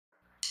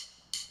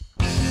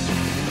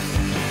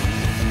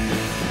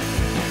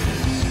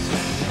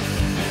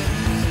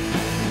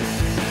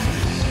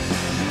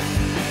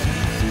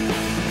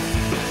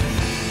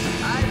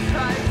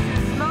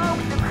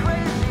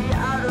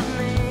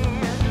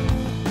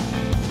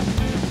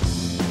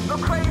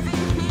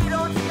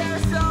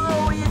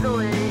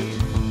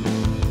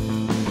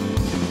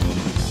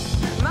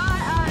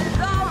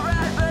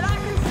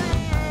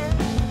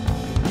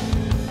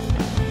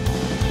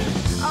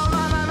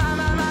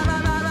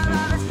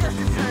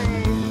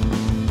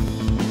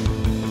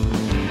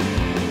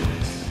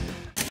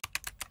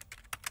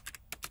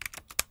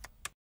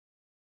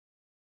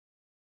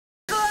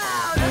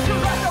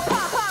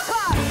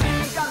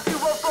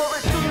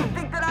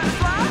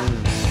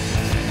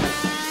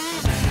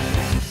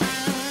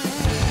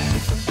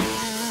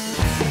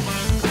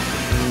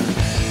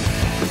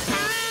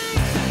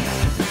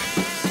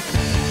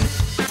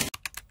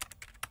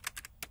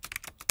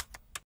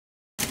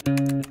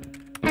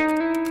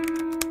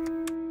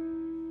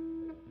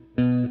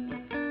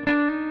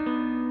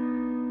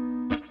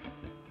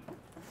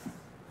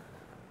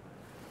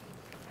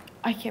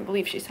I can't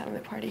believe she's having the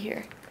party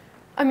here.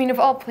 I mean, of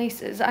all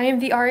places, I am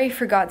the RA,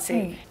 for God's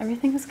sake. Hey,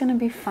 everything is gonna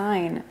be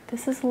fine.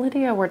 This is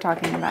Lydia we're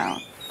talking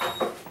about.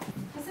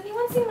 Has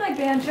anyone seen my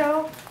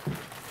banjo?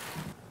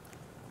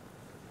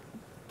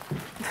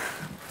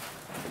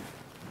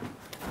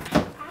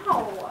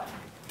 Ow!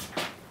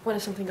 What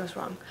if something goes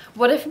wrong?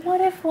 What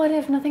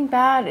if Nothing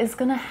bad is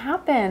gonna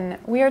happen?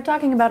 We are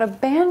talking about a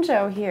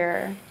banjo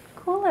here.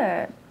 Cool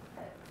it.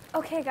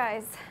 Okay,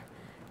 guys.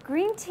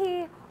 Green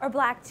tea or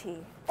black tea?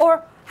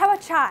 Or how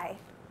about chai?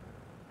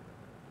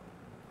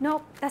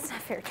 Nope, that's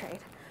not fair trade.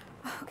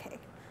 Okay.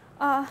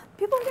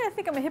 People are gonna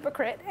think I'm a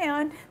hypocrite,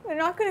 and they're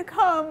not gonna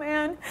come,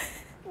 and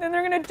then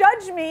they're gonna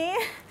judge me,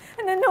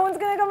 and then no one's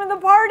gonna come to the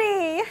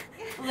party.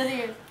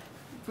 Lydia,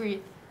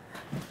 breathe.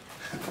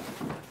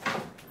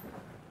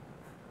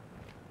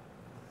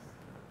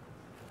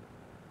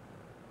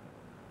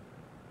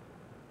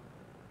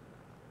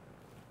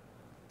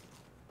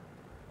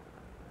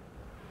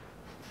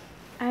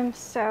 I'm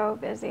so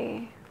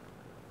busy.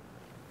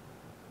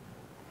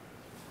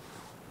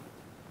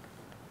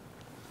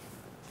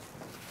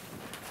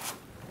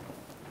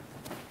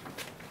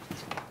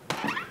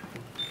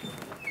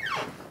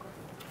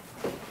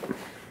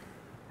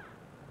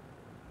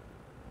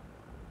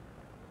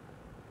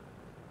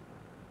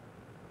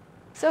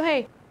 So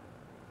hey,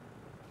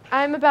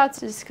 I'm about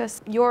to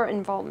discuss your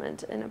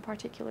involvement in a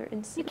particular You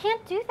incident.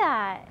 can't do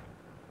that.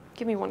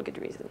 Give me one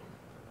good reason.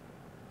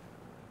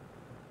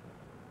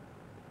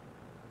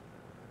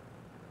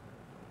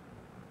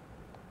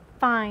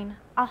 Fine,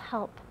 I'll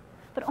help,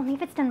 but only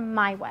if it's done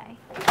my way.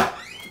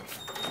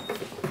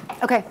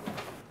 Okay,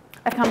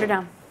 I've calmed her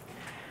down.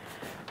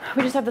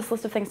 We just have this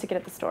list of things to get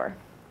at the store.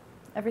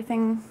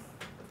 Everything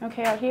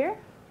okay out here?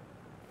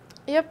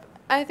 Yep,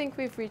 I think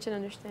we've reached an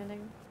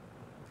understanding.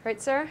 Right,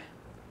 sir?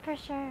 For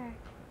sure.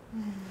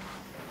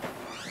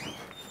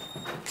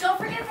 Don't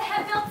forget the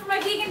head milk for my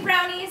vegan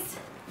brownies.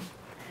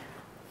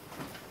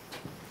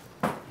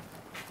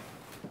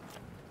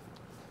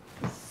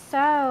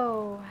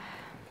 So,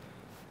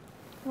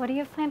 what do you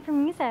have planned for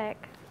music?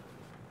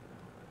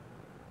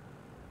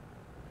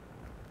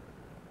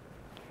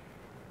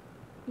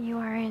 You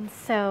are in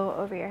so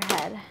over your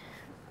head.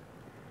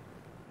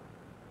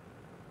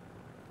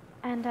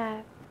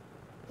 And,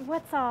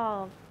 what's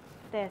all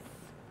this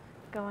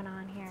going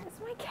on here? It's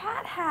my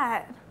cat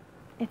hat.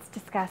 It's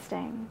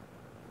disgusting.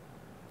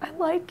 I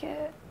like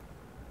it.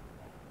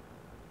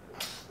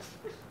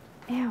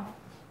 Ew.